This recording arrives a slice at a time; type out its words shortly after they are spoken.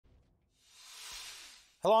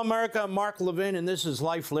Hello, America. I'm Mark Levin, and this is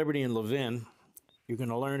Life, Liberty, and Levin. You're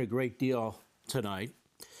going to learn a great deal tonight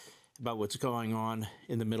about what's going on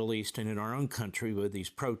in the Middle East and in our own country with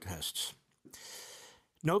these protests.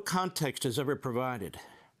 No context is ever provided.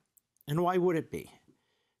 And why would it be?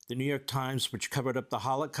 The New York Times, which covered up the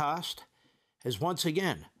Holocaust, has once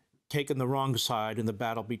again taken the wrong side in the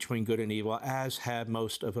battle between good and evil, as have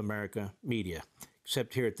most of America media,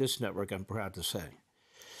 except here at this network, I'm proud to say.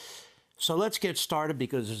 So let's get started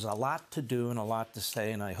because there's a lot to do and a lot to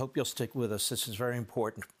say, and I hope you'll stick with us. This is very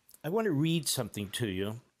important. I want to read something to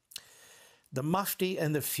you. The Mufti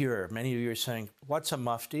and the Fuhrer. Many of you are saying, what's a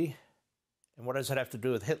Mufti? And what does it have to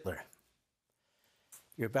do with Hitler?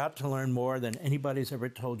 You're about to learn more than anybody's ever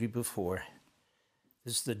told you before.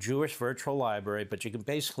 This is the Jewish Virtual Library, but you can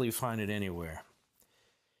basically find it anywhere.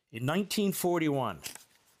 In 1941,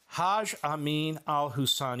 Haj Amin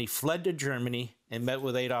al-Husseini fled to Germany and met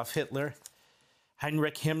with Adolf Hitler,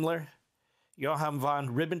 Heinrich Himmler, Johann von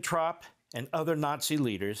Ribbentrop, and other Nazi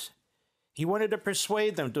leaders. He wanted to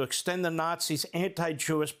persuade them to extend the Nazis'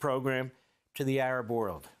 anti-Jewish program to the Arab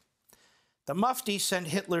world. The Mufti sent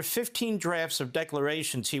Hitler 15 drafts of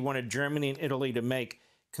declarations he wanted Germany and Italy to make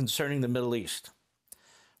concerning the Middle East.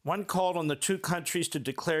 One called on the two countries to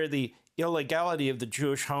declare the illegality of the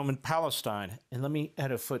Jewish home in Palestine. And let me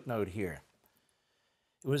add a footnote here.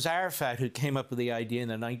 It was Arafat who came up with the idea in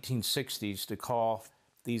the 1960s to call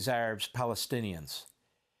these Arabs Palestinians.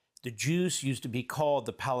 The Jews used to be called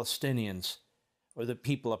the Palestinians, or the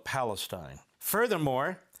people of Palestine.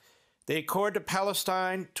 Furthermore, they accorded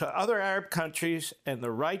Palestine to other Arab countries and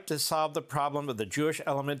the right to solve the problem of the Jewish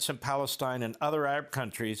elements in Palestine and other Arab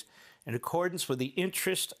countries in accordance with the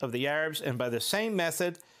interest of the Arabs and by the same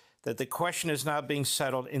method that the question is now being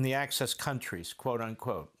settled in the Axis countries, quote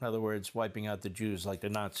unquote. In other words, wiping out the Jews like the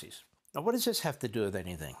Nazis. Now, what does this have to do with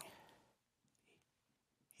anything?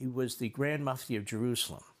 He was the Grand Mufti of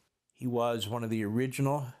Jerusalem. He was one of the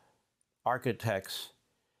original architects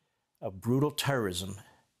of brutal terrorism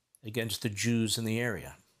against the Jews in the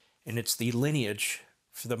area. And it's the lineage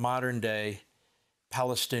for the modern day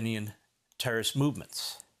Palestinian terrorist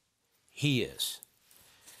movements. He is.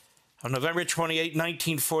 On November 28,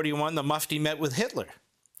 1941, the Mufti met with Hitler,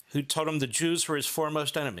 who told him the Jews were his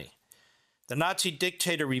foremost enemy. The Nazi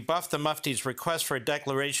dictator rebuffed the Mufti's request for a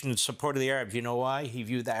declaration in support of the Arabs. You know why? He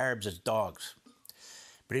viewed the Arabs as dogs.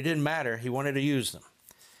 But it didn't matter. He wanted to use them.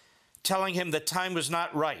 Telling him the time was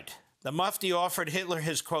not right, the Mufti offered Hitler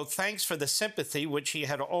his, quote, thanks for the sympathy which he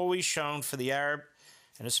had always shown for the Arab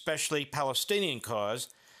and especially Palestinian cause,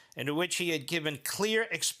 and to which he had given clear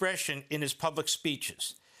expression in his public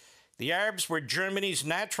speeches. The Arabs were Germany's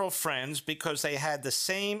natural friends because they had the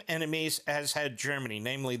same enemies as had Germany,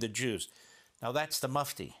 namely the Jews. Now that's the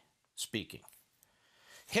Mufti speaking.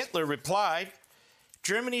 Hitler replied,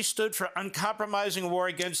 Germany stood for uncompromising war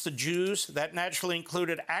against the Jews. That naturally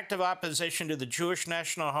included active opposition to the Jewish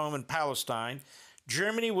national home in Palestine.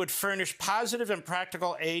 Germany would furnish positive and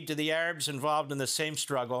practical aid to the Arabs involved in the same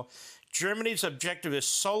struggle. Germany's objective is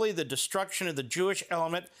solely the destruction of the Jewish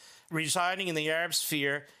element residing in the Arab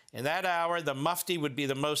sphere. In that hour, the Mufti would be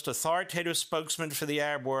the most authoritative spokesman for the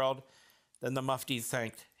Arab world. Then the Mufti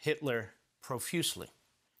thanked Hitler profusely.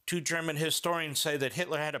 Two German historians say that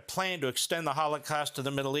Hitler had a plan to extend the Holocaust to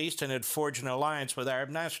the Middle East and had forged an alliance with Arab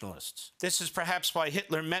nationalists. This is perhaps why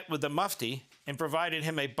Hitler met with the Mufti and provided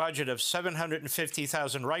him a budget of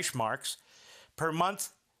 750,000 Reichsmarks per month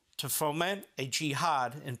to foment a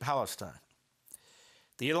jihad in Palestine.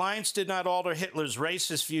 The alliance did not alter Hitler's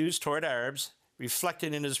racist views toward Arabs,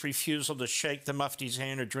 reflected in his refusal to shake the Mufti's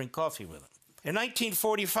hand or drink coffee with him. In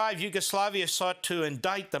 1945, Yugoslavia sought to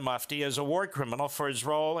indict the Mufti as a war criminal for his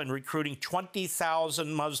role in recruiting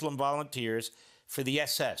 20,000 Muslim volunteers for the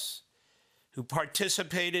SS, who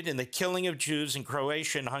participated in the killing of Jews in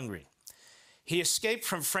Croatia and Hungary. He escaped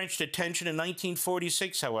from French detention in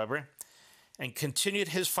 1946, however, and continued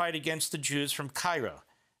his fight against the Jews from Cairo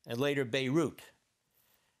and later Beirut.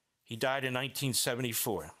 He died in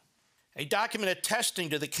 1974. A document attesting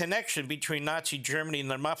to the connection between Nazi Germany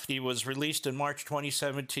and the Mufti was released in March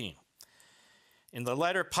 2017. In the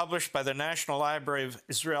letter published by the National Library of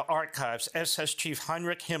Israel Archives, SS Chief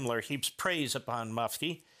Heinrich Himmler heaps praise upon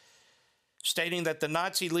Mufti, stating that the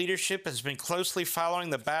Nazi leadership has been closely following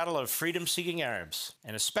the battle of freedom-seeking Arabs,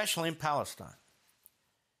 and especially in Palestine,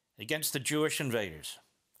 against the Jewish invaders.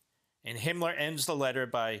 And Himmler ends the letter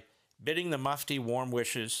by bidding the Mufti warm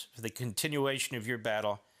wishes for the continuation of your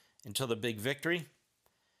battle until the big victory.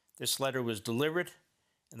 This letter was delivered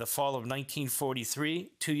in the fall of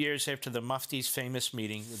 1943, 2 years after the Mufti's famous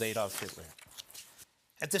meeting with Adolf Hitler.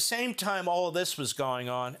 At the same time all of this was going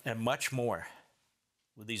on, and much more,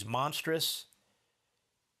 with these monstrous,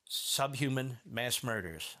 subhuman mass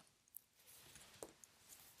murders.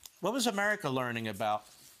 What was America learning about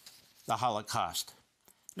the Holocaust?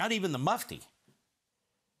 Not even the Mufti.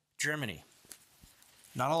 Germany.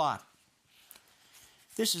 Not a lot.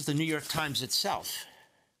 This is the New York Times itself.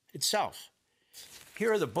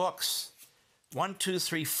 Here are the books. 1, 2,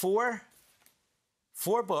 3, 4.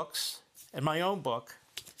 4 books, and my own book,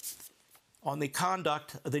 on the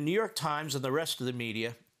conduct of the New York Times and the rest of the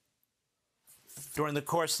media during the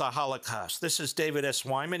course of the Holocaust. This is David S.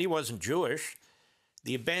 Wyman. He wasn't Jewish.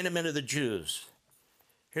 The Abandonment of the Jews.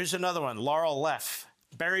 Here's another one, Laurel Leff,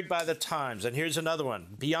 Buried by the Times. And here's another one,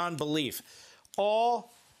 Beyond Belief.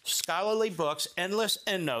 All scholarly books, endless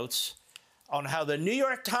endnotes on how the New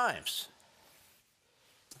York Times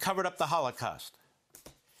covered up the Holocaust.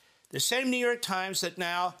 The same New York Times that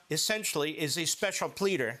now essentially is a special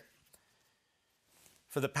pleader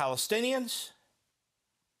for the Palestinians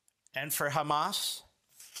and for Hamas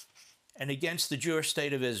and against the Jewish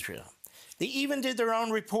state of Israel. They even did their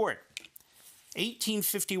own report.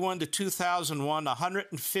 1851 to 2001, the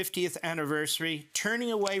 150th anniversary,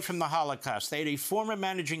 turning away from the Holocaust. They had a former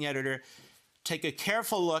managing editor take a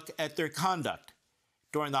careful look at their conduct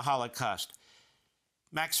during the Holocaust.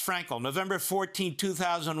 Max Frankel, November 14,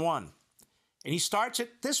 2001. And he starts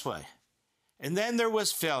it this way. And then there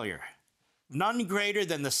was failure. None greater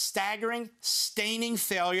than the staggering, staining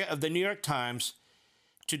failure of the New York Times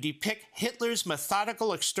to depict Hitler's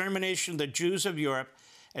methodical extermination of the Jews of Europe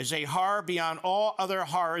as a horror beyond all other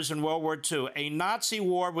horrors in World War II, a Nazi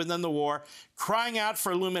war within the war, crying out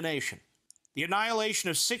for illumination. The annihilation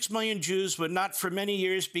of 6 million Jews would not for many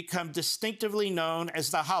years become distinctively known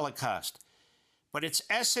as the Holocaust, but its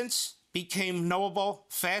essence became knowable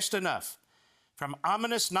fast enough from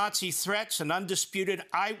ominous Nazi threats and undisputed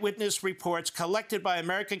eyewitness reports collected by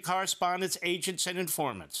American correspondents, agents, and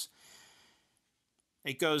informants.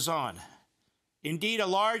 It goes on. Indeed, a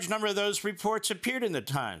large number of those reports appeared in the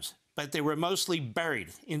Times, but they were mostly buried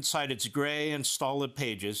inside its gray and stolid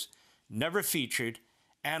pages, never featured,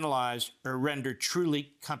 analyzed, or rendered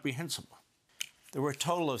truly comprehensible. There were a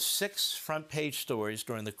total of 6 front-page stories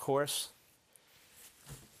during the course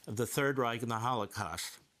of the Third Reich and the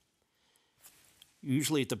Holocaust,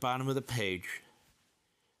 usually at the bottom of the page,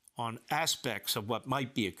 on aspects of what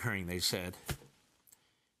might be occurring, they said,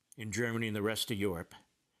 in Germany and the rest of Europe.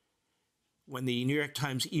 When the New York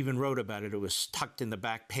Times even wrote about it, it was tucked in the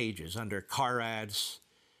back pages, under car ads,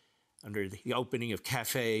 under the opening of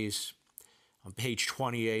cafes, on page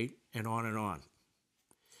 28, and on and on.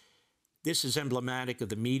 This is emblematic of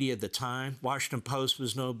the media at the time. Washington Post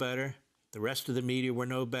was no better. The rest of the media were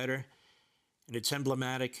no better. And it's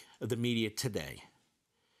emblematic of the media today,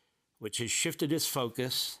 which has shifted its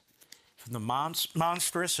focus from the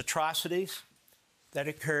monstrous atrocities that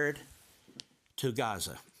occurred to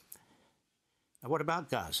Gaza. Now, what about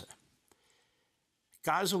Gaza?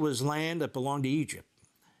 Gaza was land that belonged to Egypt.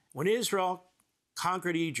 When Israel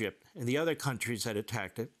conquered Egypt and the other countries that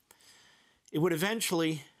attacked it, it would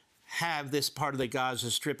eventually have this part of the Gaza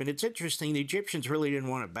Strip. And it's interesting, the Egyptians really didn't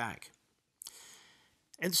want it back.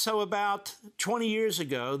 And so about 20 years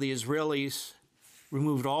ago, the Israelis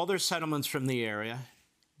removed all their settlements from the area,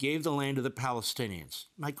 gave the land to the Palestinians.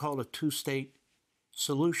 You might call it a two-state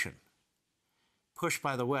solution, pushed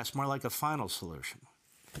by the West, more like a final solution.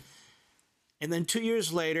 And then 2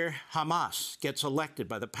 years later, Hamas gets elected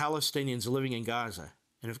by the Palestinians living in Gaza,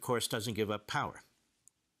 and of course doesn't give up power.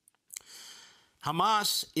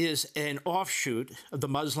 Hamas is an offshoot of the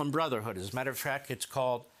Muslim Brotherhood. As a matter of fact, it's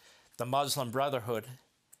called the Muslim Brotherhood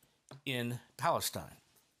in Palestine.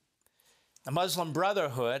 The Muslim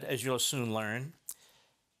Brotherhood, as you'll soon learn,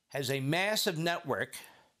 has a massive network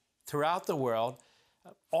throughout the world,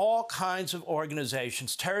 all kinds of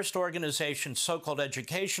organizations, terrorist organizations, so-called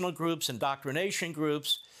educational groups, indoctrination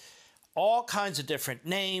groups, all kinds of different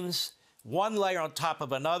names, one layer on top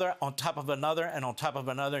of another, on top of another, and on top of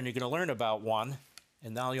another, and you're going to learn about one,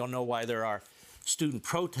 and now you'll know why there are student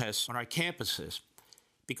protests on our campuses.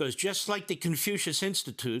 Because just like the Confucius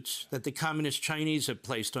Institutes that the Communist Chinese have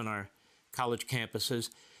placed on our college campuses,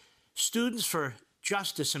 Students for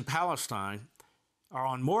Justice in Palestine are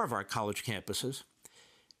on more of our college campuses.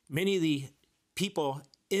 Many of the people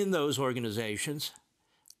in those organizations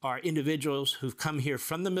are individuals who've come here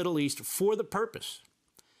from the Middle East for the purpose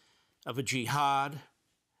of a jihad,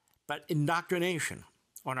 but indoctrination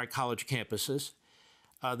on our college campuses.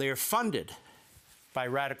 They are funded by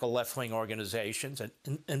radical left-wing organizations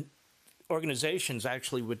and organizations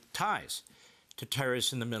actually with ties to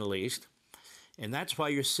terrorists in the Middle East. And that's why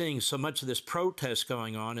you're seeing so much of this protest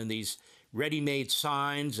going on and these ready-made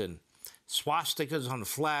signs and swastikas on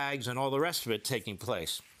flags and all the rest of it taking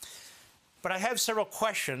place. But I have several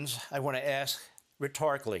questions I want to ask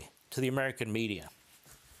rhetorically to the American media.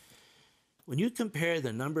 When you compare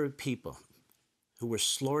the number of people who were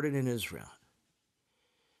slaughtered in Israel,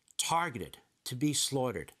 targeted to be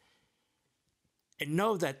slaughtered, and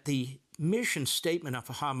know that the mission statement of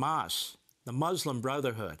Hamas, the Muslim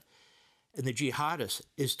Brotherhood, and the jihadists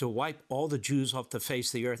is to wipe all the Jews off the face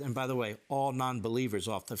of the earth, and by the way, all non-believers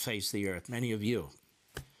off the face of the earth, many of you.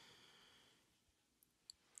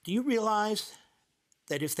 Do you realize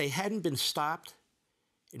that if they hadn't been stopped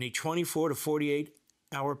in a 24 to 48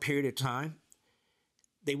 hour period of time,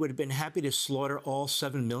 they would have been happy to slaughter all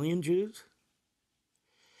 7 million Jews?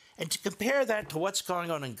 And to compare that to what's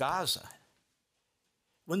going on in Gaza,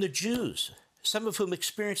 when the Jews, some of whom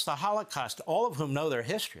experienced the Holocaust, all of whom know their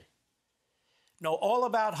history, know all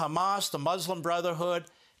about Hamas, the Muslim Brotherhood,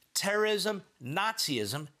 terrorism,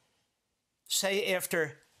 Nazism, say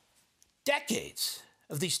after decades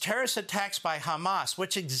of these terrorist attacks by Hamas,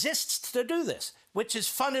 which exists to do this, which is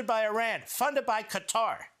funded by Iran, funded by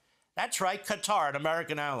Qatar. That's right, Qatar, an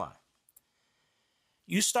American ally.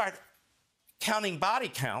 You start counting body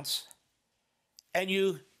counts and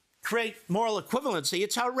you create moral equivalency.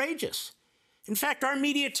 It's outrageous. In fact, our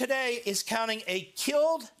media today is counting a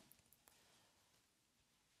killed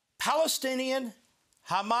Palestinian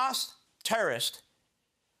Hamas terrorist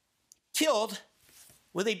killed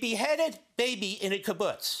with a beheaded baby in a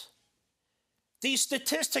kibbutz. These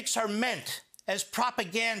statistics are meant as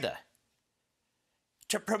propaganda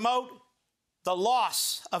to promote the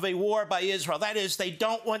loss of a war by Israel. That is, they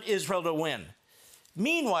don't want Israel to win.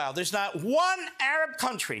 Meanwhile, there's not one Arab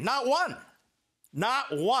country, not one,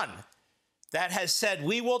 that has said,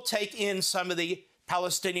 we will take in some of the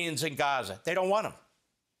Palestinians in Gaza. They don't want them.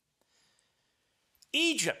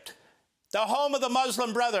 Egypt, the home of the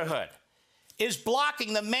Muslim Brotherhood, is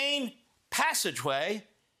blocking the main passageway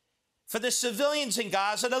for the civilians in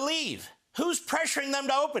Gaza to leave. Who's pressuring them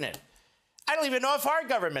to open it? I don't even know if our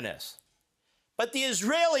government is. But the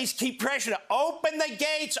Israelis keep pressuring, open the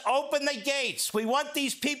gates, open the gates. We want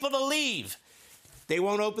these people to leave. They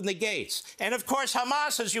won't open the gates. And of course,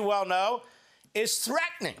 Hamas, as you well know, is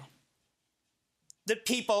threatening the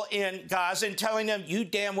people in Gaza and telling them, you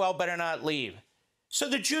damn well better not leave. So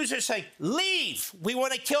the Jews are saying, leave. We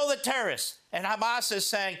want to kill the terrorists. And Hamas is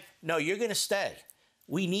saying, no, you're going to stay.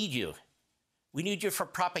 We need you. We need you for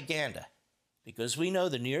propaganda. Because we know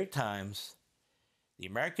the New York Times, the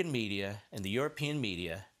American media, and the European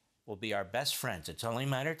media will be our best friends. It's only a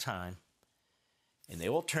matter of time. And they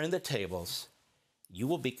will turn the tables. You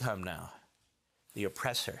will become now the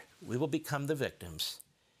oppressor. We will become the victims.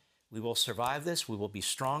 We will survive this. We will be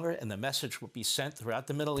stronger. And the message will be sent throughout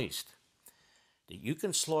the Middle East that you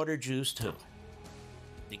can slaughter Jews too.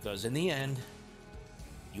 Because in the end,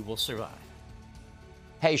 you will survive.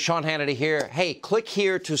 Hey, Sean Hannity here. Hey, click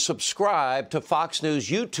here to subscribe to Fox News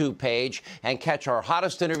YouTube page and catch our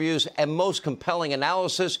hottest interviews and most compelling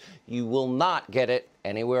analysis. You will not get it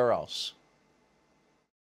anywhere else.